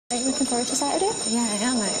Are you looking forward to Saturday? Yeah, I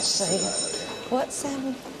am actually. What's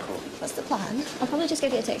the plan? I'll probably just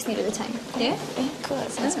give you a text nearer the time. Yeah? Yeah, cool,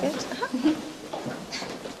 that sounds good.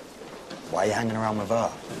 Why are you hanging around with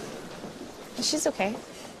her? She's okay.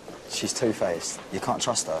 She's two-faced. You can't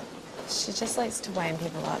trust her. She just likes to wind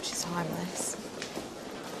people up. She's harmless.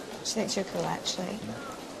 She thinks you're cool, actually.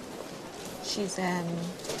 She's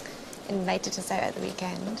invited us out at the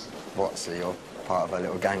weekend. What, so you're part of her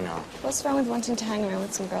little gang now? What's wrong with wanting to hang around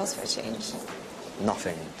with some girls for a change?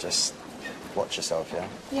 Nothing. Just watch yourself, yeah?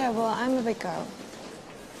 Yeah, well, I'm a big girl.